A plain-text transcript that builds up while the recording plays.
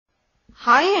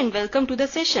Hi and welcome to the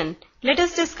session. Let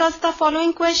us discuss the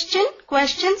following question.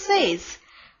 Question says,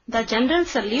 the general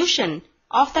solution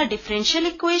of the differential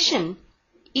equation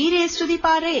e raised to the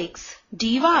power x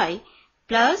dy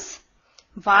plus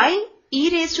y e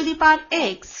raised to the power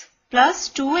x plus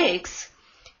 2x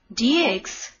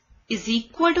dx is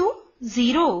equal to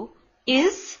 0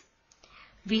 is,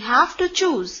 we have to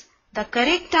choose the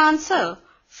correct answer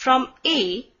from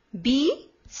A, B,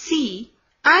 C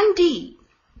and D.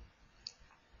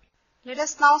 Let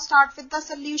us now start with the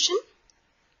solution.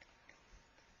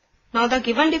 Now the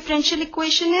given differential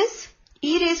equation is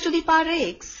e raised to the power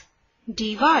x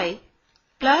dy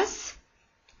plus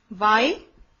y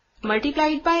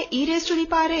multiplied by e raised to the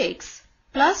power x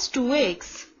plus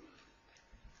 2x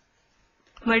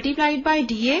multiplied by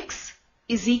dx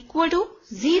is equal to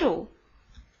 0.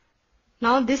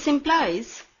 Now this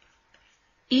implies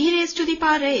e raised to the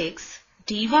power x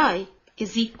dy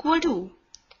is equal to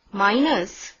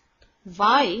minus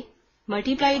y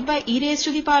multiplied by e raised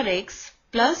to the power x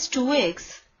plus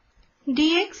 2x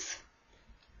dx.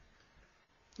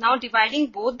 Now dividing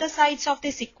both the sides of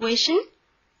this equation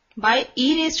by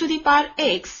e raised to the power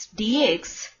x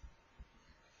dx,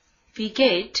 we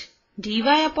get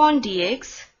dy upon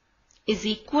dx is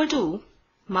equal to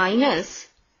minus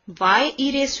y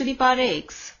e raised to the power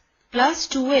x plus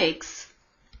 2x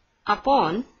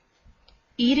upon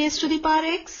e raised to the power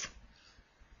x.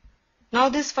 Now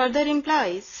this further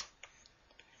implies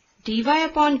dy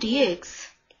upon dx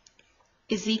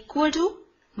is equal to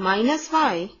minus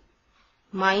y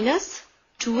minus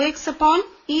 2x upon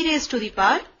e raised to the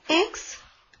power x.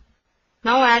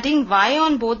 Now adding y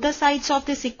on both the sides of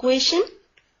this equation,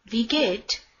 we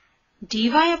get dy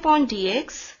upon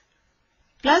dx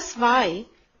plus y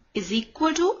is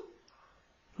equal to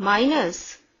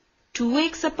minus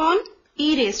 2x upon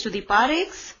e raised to the power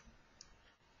x.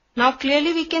 Now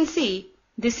clearly we can see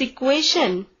this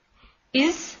equation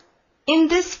is in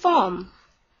this form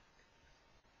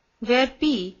where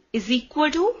p is equal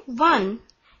to 1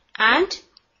 and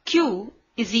q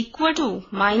is equal to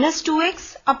minus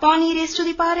 2x upon e raised to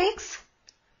the power x.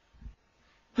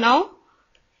 Now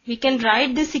we can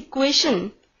write this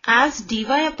equation as dy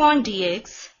upon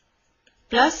dx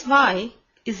plus y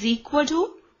is equal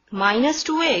to minus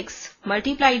 2x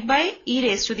multiplied by e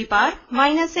raised to the power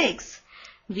minus x.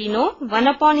 We know 1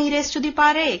 upon e raised to the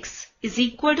power x is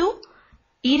equal to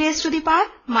e raised to the power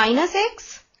minus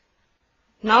x.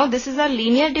 Now this is a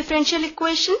linear differential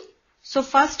equation. So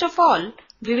first of all,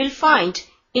 we will find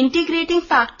integrating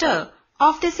factor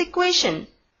of this equation.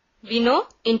 We know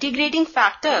integrating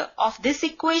factor of this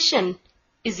equation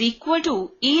is equal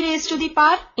to e raised to the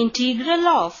power integral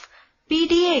of p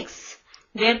dx,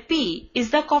 where p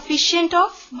is the coefficient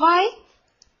of y.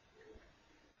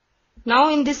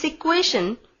 Now in this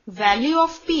equation, value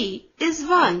of p is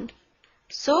 1.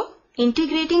 So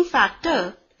integrating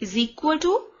factor is equal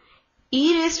to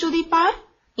e raised to the power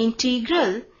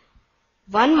integral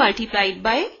 1 multiplied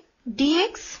by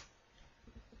dx.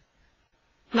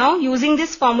 Now using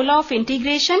this formula of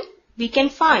integration, we can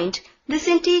find this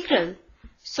integral.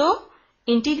 So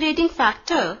integrating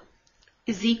factor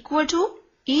is equal to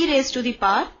e raised to the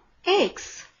power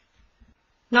x.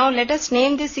 Now let us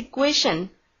name this equation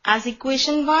as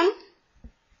equation 1.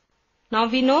 Now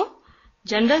we know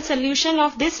general solution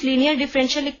of this linear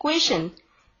differential equation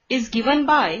is given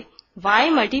by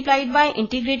y multiplied by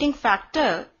integrating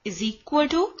factor is equal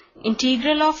to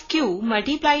integral of q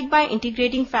multiplied by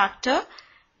integrating factor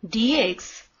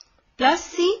dx plus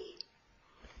c.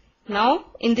 Now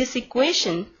in this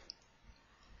equation,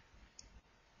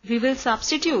 we will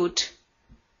substitute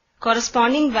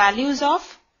corresponding values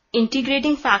of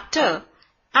integrating factor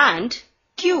and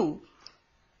q.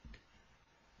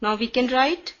 Now we can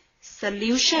write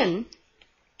solution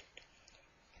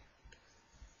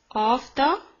of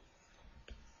the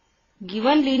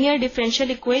given linear differential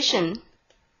equation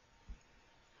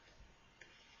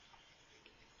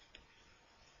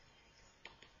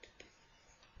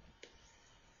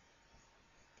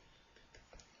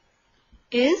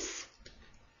is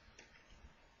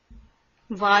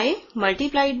y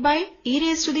multiplied by e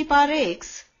raised to the power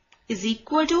x is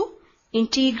equal to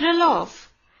integral of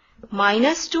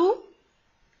minus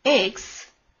 2x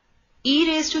e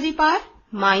raised to the power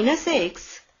minus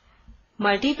x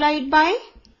multiplied by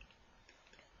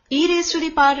e raised to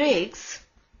the power x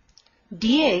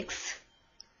dx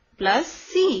plus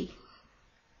c.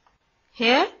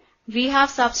 Here we have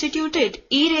substituted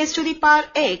e raised to the power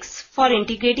x for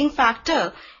integrating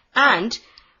factor and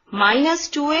minus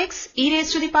 2x e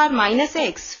raised to the power minus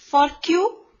x for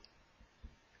q.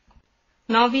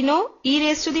 Now we know e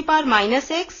raised to the power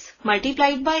minus x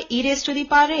multiplied by e raised to the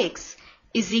power x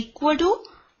is equal to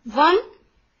 1.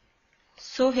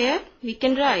 So here we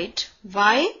can write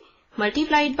y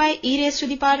multiplied by e raised to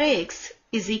the power x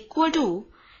is equal to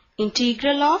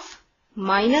integral of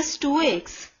minus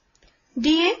 2x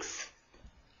dx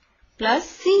plus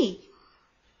c.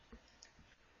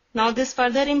 Now this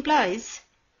further implies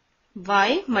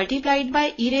y multiplied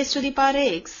by e raised to the power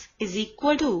x is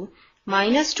equal to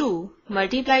minus 2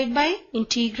 multiplied by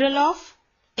integral of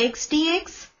x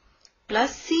dx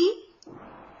plus c.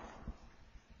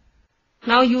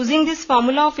 Now using this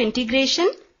formula of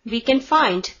integration, we can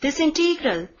find this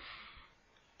integral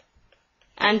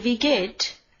and we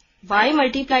get y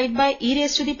multiplied by e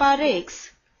raised to the power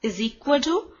x is equal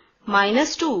to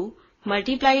minus 2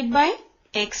 multiplied by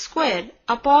x square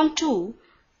upon 2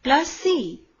 plus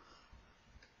c.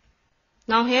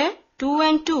 Now here 2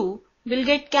 and 2 will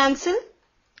get cancelled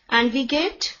and we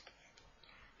get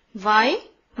y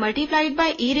multiplied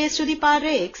by e raised to the power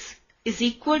x is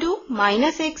equal to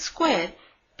minus x square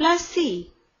plus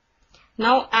c.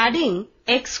 Now adding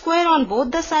x square on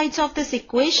both the sides of this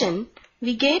equation,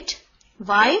 we get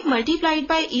y multiplied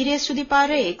by e raised to the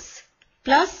power x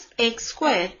plus x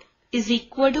square is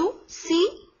equal to c.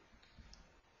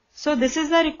 So this is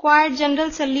the required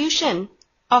general solution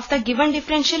of the given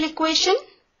differential equation.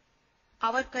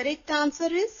 Our correct answer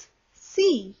is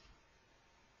C.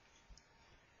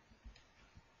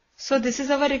 So this is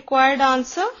our required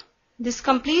answer. This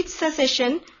completes the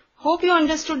session. Hope you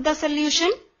understood the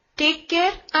solution. Take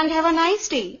care and have a nice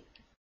day.